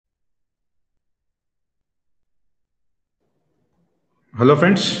Hello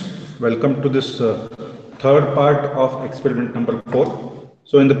friends, welcome to this third part of experiment number 4.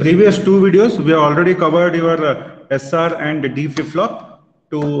 So in the previous two videos, we have already covered your SR and D flip-flop.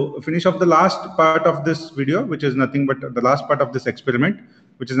 To finish off the last part of this video, which is nothing but the last part of this experiment,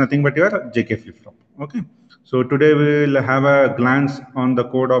 which is nothing but your JK flip-flop. Okay. So today we will have a glance on the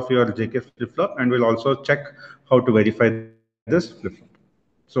code of your JK flip-flop, and we'll also check how to verify this flip-flop.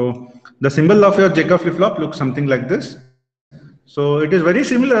 So the symbol of your JK flip-flop looks something like this. So it is very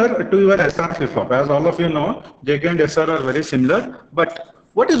similar to your SR flip-flop. As all of you know, JK and SR are very similar. But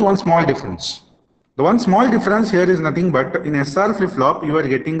what is one small difference? The one small difference here is nothing but in SR flip-flop, you are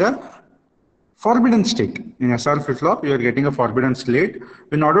getting a forbidden state. In SR flip-flop, you are getting a forbidden state.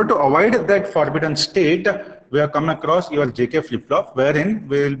 In order to avoid that forbidden state, we have come across your JK flip-flop, wherein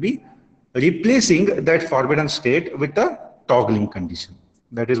we will be replacing that forbidden state with a toggling condition.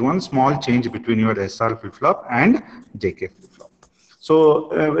 That is one small change between your SR flip-flop and JK flip-flop. So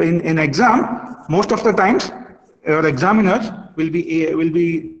in exam, most of the times, your examiners will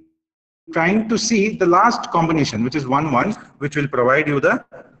be trying to see the last combination, which is 1-1, which will provide you the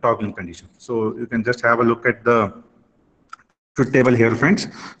toggling condition. So you can just have a look at the truth table here, friends.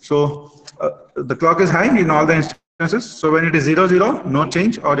 So the clock is high in all the instances. So when it is 0-0, no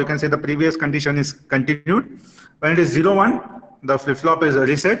change, or you can say the previous condition is continued. When it is 0-1, the flip-flop is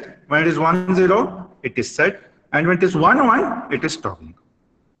reset. When it is 1-0, it is set. And when it is 1-1, it is toggling.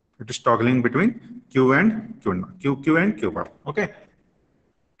 It is toggling between Q and Q and Q bar. Okay.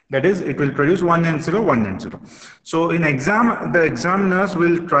 That is, it will produce 1 and 0, 1 and 0. So in exam, the examiners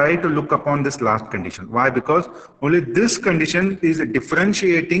will try to look upon this last condition. Why? Because only this condition is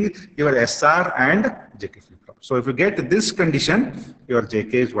differentiating your SR and JK flip-flop. So if you get this condition, your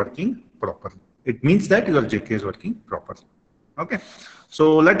JK is working properly. It means that your JK is working properly. Okay.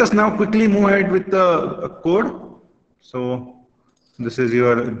 So let us now quickly move ahead with the code. So this is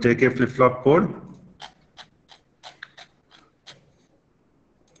your JK flip-flop code.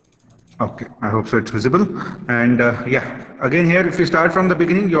 Okay, I hope so it's visible. And yeah, again here, if we start from the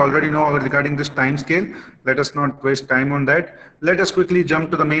beginning, you already know regarding this time scale. Let us not waste time on that. Let us quickly jump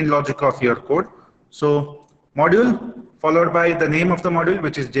to the main logic of your code. So module followed by the name of the module,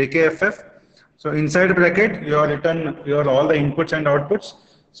 which is JKFF. So inside bracket, you are written your all the inputs and outputs.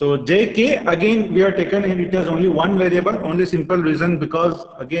 So JK, again, we are taken and it has only one variable, only simple reason because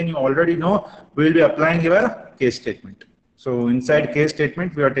again, you already know we will be applying your case statement. So inside case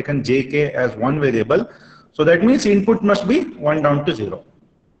statement, we are taken JK as one variable. So that means input must be 1 down to 0.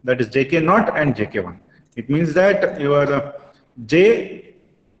 That is JK naught and JK1. It means that your J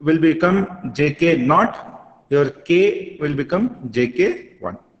will become JK naught, your K will become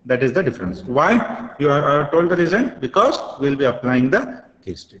JK1. That is the difference. Why? You are told the reason, because we will be applying the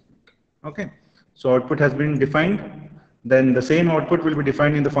case statement. Okay. So output has been defined. Then the same output will be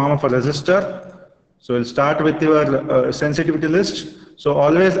defined in the form of a resistor. So we'll start with your sensitivity list. So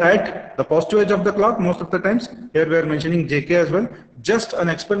always at the positive edge of the clock, most of the times. Here we are mentioning JK as well. Just an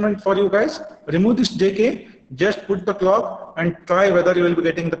experiment for you guys. Remove this JK, just put the clock and try whether you will be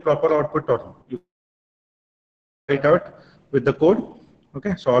getting the proper output or not. You try it out with the code.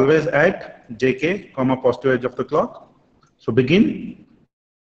 Okay, so always at JK, comma positive edge of the clock. So begin.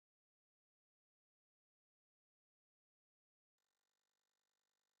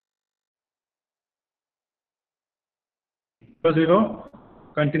 0,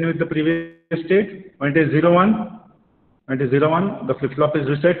 continue with the previous state. When it is 0-1, when it is 0-1, the flip-flop is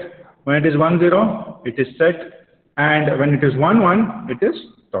reset. When it is 1-0, it is set. And when it is 1-1, it is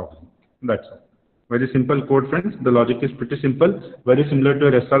toggling. That's all. Very simple code, friends. The logic is pretty simple. Very similar to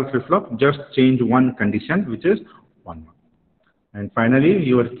a SR flip-flop. Just change one condition, which is 1-1. And finally,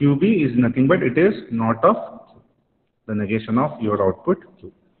 your QB is nothing but it is not of Q, the negation of your output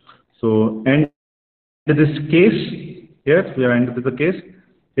Q. So end this case. Here we are end with the case.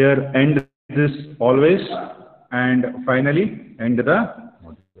 Here end this always, and finally end the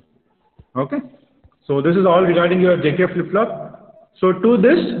module. Okay. So this is all regarding your JK flip-flop. So to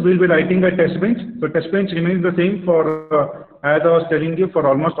this we'll be writing a test bench. So test bench remains the same for as I was telling you, for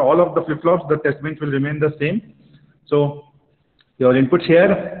almost all of the flip-flops the test bench will remain the same. So your inputs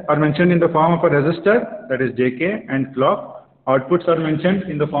here are mentioned in the form of a resistor, that is JK, and clock. Outputs are mentioned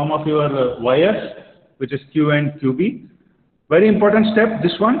in the form of your wires, which is Q and QB. Very important step,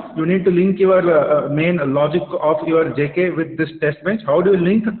 this one, you need to link your main logic of your JK with this test bench. How do you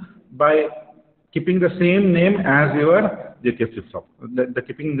link? By keeping the same name as your JK flip-flop, the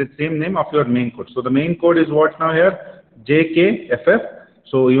keeping the same name of your main code. So the main code is what now here? JKFF.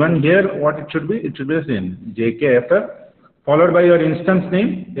 So even here, what it should be the same, JKFF. followed by your instance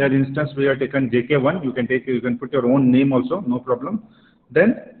name. Your instance we have taken JK1. You can put your own name also, no problem.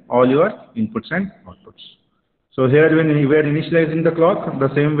 Then all your inputs and outputs. So here when we are initializing the clock,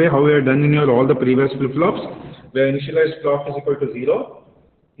 the same way how we have done in your all the previous flip-flops, we have initialized clock is equal to 0.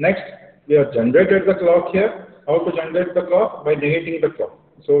 Next, we have generated the clock here. How to generate the clock? By negating the clock.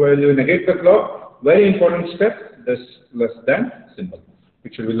 So while you negate the clock, very important step, this less than symbol.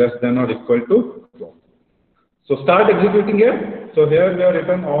 It should be less than or equal to clock. So start executing here. So here we have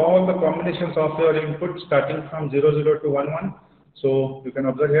written all the combinations of your input starting from 00 to 11. So you can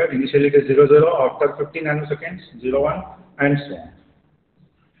observe here, initially it is 00, after 15 nanoseconds, 01, and so on.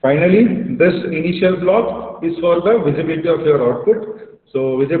 Finally, this initial block is for the visibility of your output.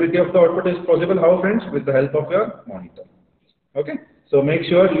 So visibility of the output is possible how, friends? With the help of your monitor. Okay. So make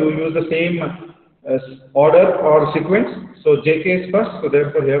sure you use the same order or sequence. So JK is first. So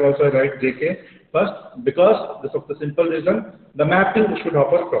therefore here also I write JK first, because this of the simple reason the mapping should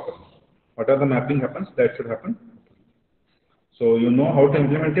happen properly. Whatever the mapping happens, that should happen. So you know how to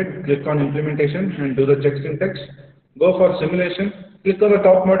implement it. Click on implementation and do the check syntax. Go for simulation. Click on the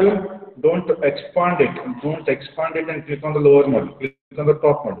top module. Don't expand it. Don't expand it and click on the lower module. Click on the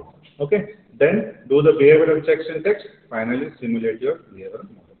top module. Okay. Then do the behavioral check syntax. Finally simulate your behavioral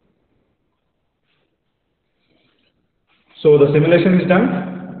model. So the simulation is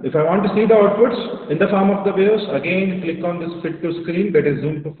done. If I want to see the outputs in the form of the waves, again click on this fit to screen, that is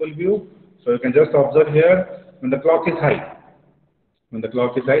zoom to full view. So you can just observe here when the clock is high. When the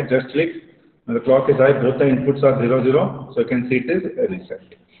clock is high, just click. When the clock is high, both the inputs are 0, 0. So you can see it is a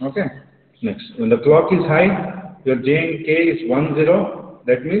reset. Okay. Next, when the clock is high, your J and K is 1, 0.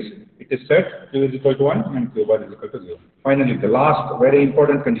 That means it is set Q is equal to 1 and Q bar is equal to 0. Finally, the last very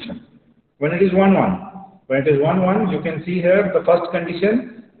important condition. When it is 1, 1. When it is 1, 1, you can see here the first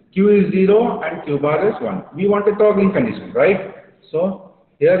condition, Q is 0 and Q bar is 1. We want a toggling condition, right? So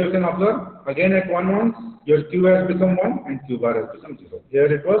here you can observe again at 1, 1, your Q has become 1 and Q bar has become 0. Here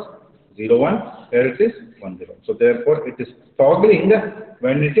it was 0, 1, here it is 1, 0. So therefore it is toggling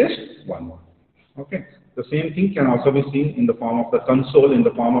when it is 1, 1. Okay. The same thing can also be seen in the form of the console, in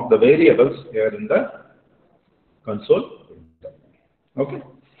the form of the variables here in the console. Okay.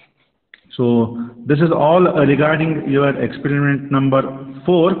 So this is all regarding your experiment number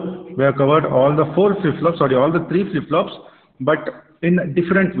 4. We have covered all the 4 flip-flops, sorry, all the 3 flip-flops, but in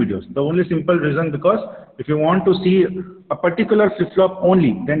different videos. The only simple reason, because if you want to see a particular flip-flop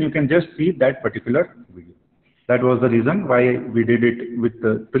only, then you can just see that particular video. That was the reason why we did it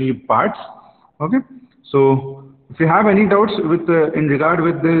with 3 parts. Okay. So if you have any doubts with in regard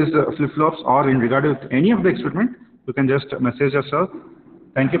with these flip-flops or in regard with any of the experiment, you can just message yourself.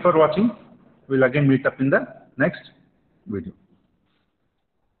 Thank you for watching. We'll again meet up in the next video.